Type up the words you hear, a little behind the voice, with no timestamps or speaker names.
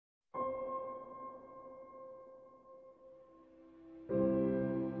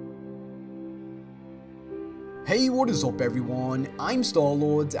Hey, what is up everyone, I'm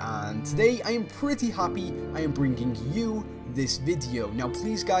Starlord, and today I am pretty happy I am bringing you this video. Now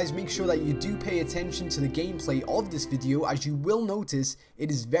please guys, make sure that you do pay attention to the gameplay of this video, as you will notice it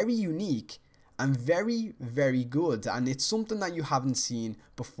is very unique and very good, and it's something that you haven't seen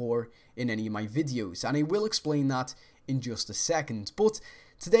before in any of my videos, and I will explain that in just a second. But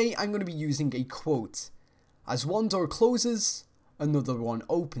today I'm going to be using a quote: as one door closes, another one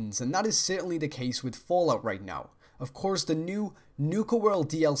opens, and that is certainly the case with Fallout right now. Of course, the new Nuka World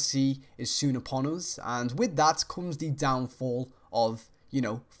DLC is soon upon us, and with that comes the downfall of,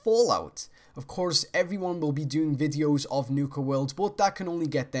 Fallout. Of course, everyone will be doing videos of Nuka World, but that can only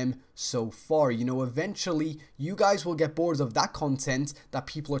get them so far. Eventually, you guys will get bored of that content that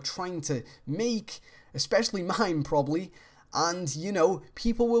people are trying to make, especially mine probably. And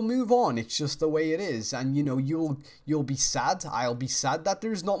people will move on. It's just the way it is. And you'll be sad. I'll be sad that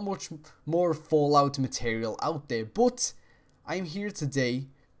there's not much more Fallout material out there. But I'm here today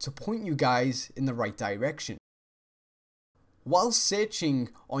to point you guys in the right direction. While searching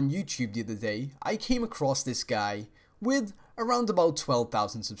on YouTube the other day, I came across this guy with around about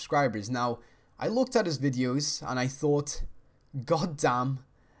 12,000 subscribers. Now, I looked at his videos and I thought, God damn,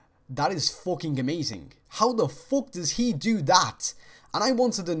 that is fucking amazing. How the fuck does he do that? And I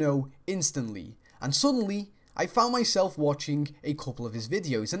wanted to know instantly. And suddenly, I found myself watching a couple of his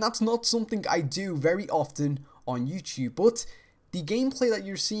videos. And that's not something I do very often on YouTube. But the gameplay that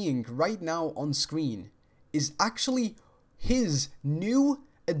you're seeing right now on screen is actually his new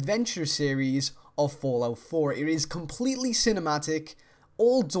adventure series of Fallout 4. It is completely cinematic,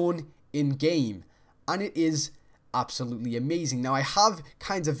 all done in game. And it is absolutely amazing. Now, I have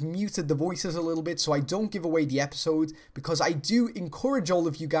kind of muted the voices a little bit so I don't give away the episode, because I do encourage all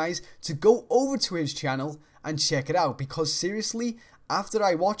of you guys to go over to his channel and check it out, because seriously, after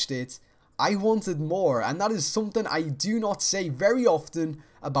I watched it, I wanted more, and that is something I do not say very often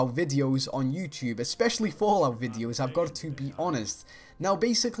about videos on YouTube, especially Fallout videos, I've got to be honest. Now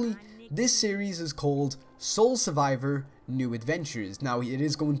basically, this series is called Soul Survivor New Adventures. Now, it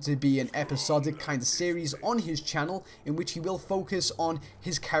is going to be an episodic kind of series on his channel in which he will focus on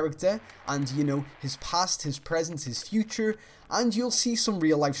his character and, his past, his present, his future, and you'll see some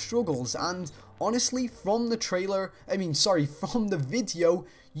real life struggles. And honestly, from the from the video,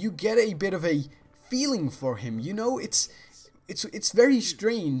 you get a bit of a feeling for him. It's very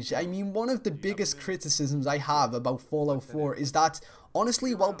strange. I mean, one of the biggest criticisms I have about Fallout 4 is that,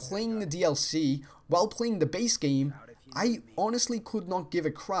 honestly, while playing the DLC, while playing the base game, I honestly could not give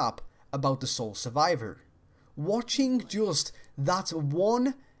a crap about the Soul Survivor. Watching just that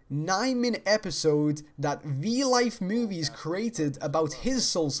one 9-minute episode that V-Life Movies created about his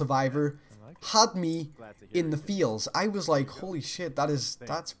Soul Survivor had me in the feels. I was like, holy shit,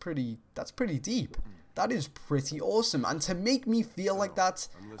 that's pretty deep. That is pretty awesome, and to make me feel like that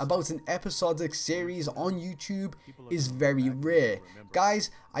about an episodic series on YouTube is very rare.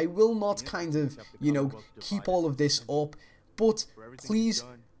 Guys, I will not kind of, keep all of this up, but please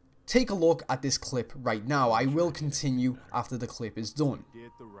take a look at this clip right now. I will continue after the clip is done. You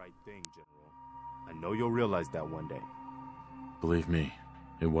did the right thing, General. I know you'll realize that one day. Believe me,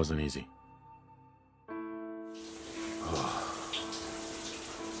 it wasn't easy.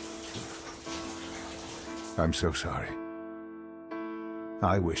 I'm so sorry.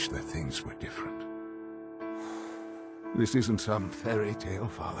 I wish that things were different. This isn't some fairy tale,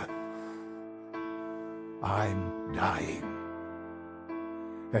 Father. I'm dying.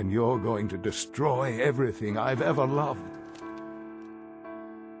 And you're going to destroy everything I've ever loved.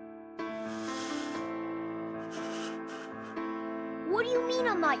 What do you mean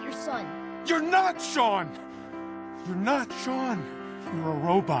I'm not your son? You're not Sean! You're not Sean! You're a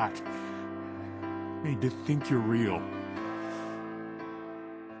robot. Made to think you're real.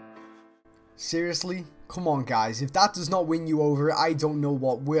 Seriously? Come on guys, if that does not win you over, I don't know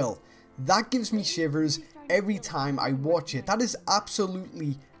what will. That gives me shivers every time I watch it. That is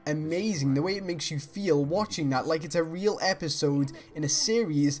absolutely amazing, the way it makes you feel watching that, like it's a real episode in a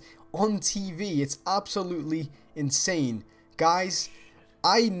series on TV. It's absolutely insane. Guys,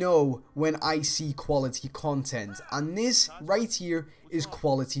 I know when I see quality content, and this right here is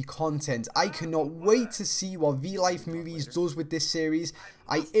quality content. I cannot wait to see what V-Life Movies does with this series.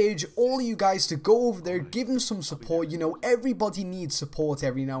 I urge all of you guys to go over there, give them some support. Everybody needs support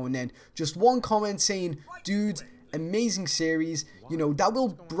every now and then. Just one comment saying, dude, amazing series, that will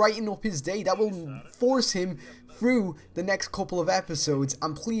brighten up his day, that will force him through the next couple of episodes.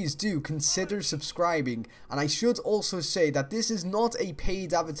 And please do consider subscribing. And I should also say that this is not a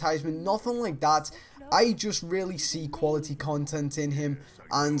paid advertisement, nothing like that. I just really see quality content in him,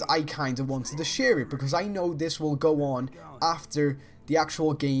 and I kind of wanted to share it because I know this will go on after the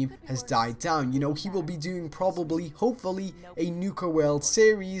actual game has died down. You know, he will be doing probably, hopefully, a Nuka World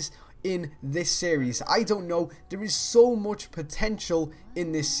series in this series. I don't know, there is so much potential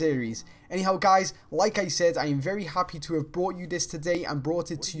in this series. Anyhow guys, like I said, I am very happy to have brought you this today and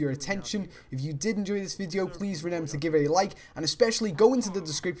brought it to your attention. If you did enjoy this video, please remember to give it a like, and especially go into the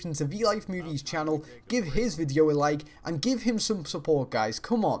description to V-Life Movies channel, give his video a like, and give him some support guys,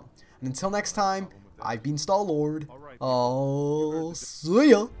 come on. And until next time, I've been Star-Lord, I'll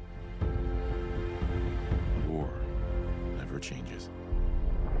see ya.